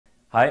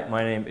Hi,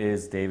 my name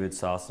is David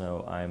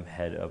Sosno. I'm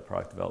head of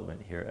product development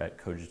here at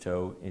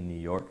Cogito in New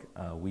York.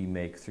 We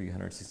make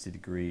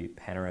 360-degree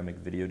panoramic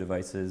video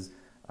devices.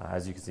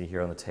 As you can see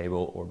here on the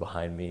table or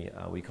behind me,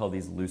 we call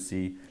these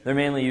Lucy. They're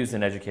mainly used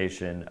in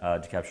education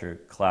to capture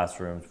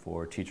classrooms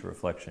for teacher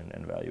reflection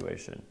and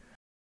evaluation.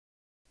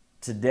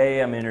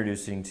 Today I'm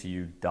introducing to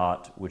you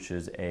Dot, which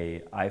is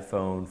an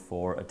iPhone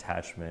 4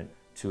 attachment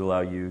to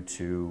allow you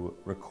to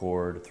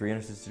record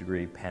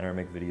 360-degree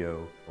panoramic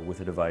video with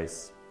a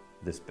device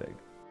this big.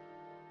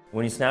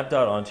 When you snap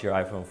Dot onto your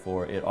iPhone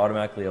 4, it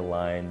automatically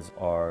aligns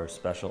our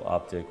special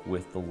optic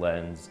with the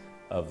lens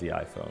of the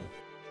iPhone.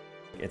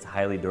 It's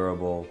highly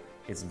durable,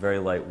 it's very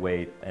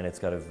lightweight, and it's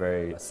got a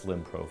very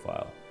slim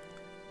profile.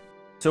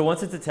 So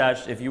once it's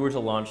attached, if you were to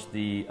launch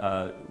the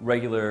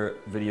regular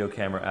video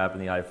camera app in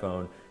the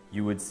iPhone,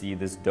 you would see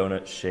this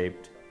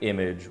donut-shaped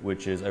image,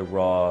 which is a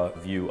raw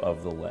view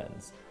of the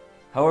lens.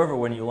 However,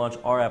 when you launch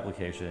our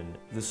application,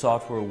 the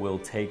software will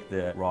take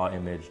the raw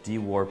image,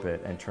 de-warp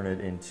it, and turn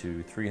it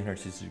into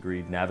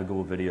 360-degree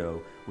navigable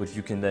video, which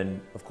you can then,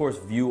 of course,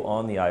 view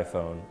on the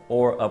iPhone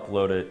or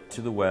upload it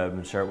to the web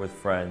and share it with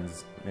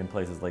friends in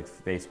places like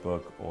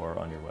Facebook or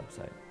on your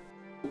website.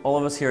 All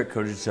of us here at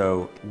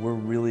Cogito, we're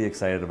really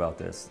excited about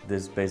this.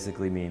 This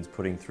basically means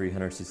putting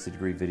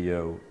 360-degree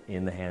video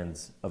in the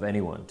hands of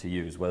anyone to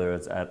use, whether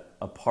it's at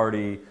a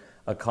party,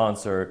 a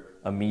concert,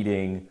 a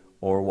meeting,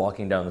 or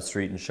walking down the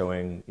street and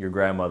showing your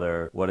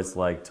grandmother what it's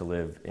like to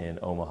live in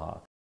Omaha.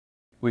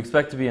 We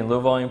expect to be in low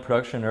volume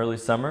production early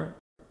summer.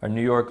 Our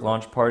New York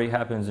launch party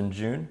happens in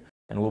June,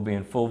 and we'll be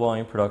in full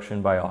volume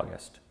production by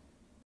August.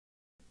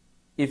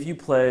 If you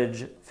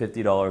pledge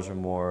 $50 or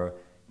more,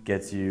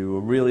 gets you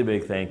a really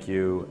big thank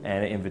you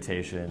and an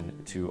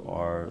invitation to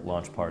our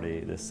launch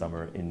party this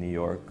summer in New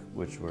York,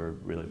 which we're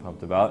really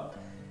pumped about.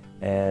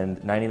 And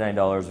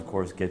 $99, of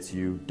course, gets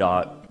you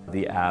Dot,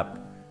 the app,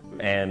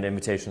 and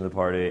invitation to the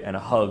party, and a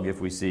hug if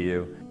we see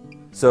you.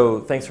 So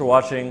thanks for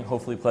watching,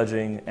 hopefully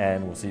pledging,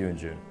 and we'll see you in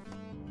June.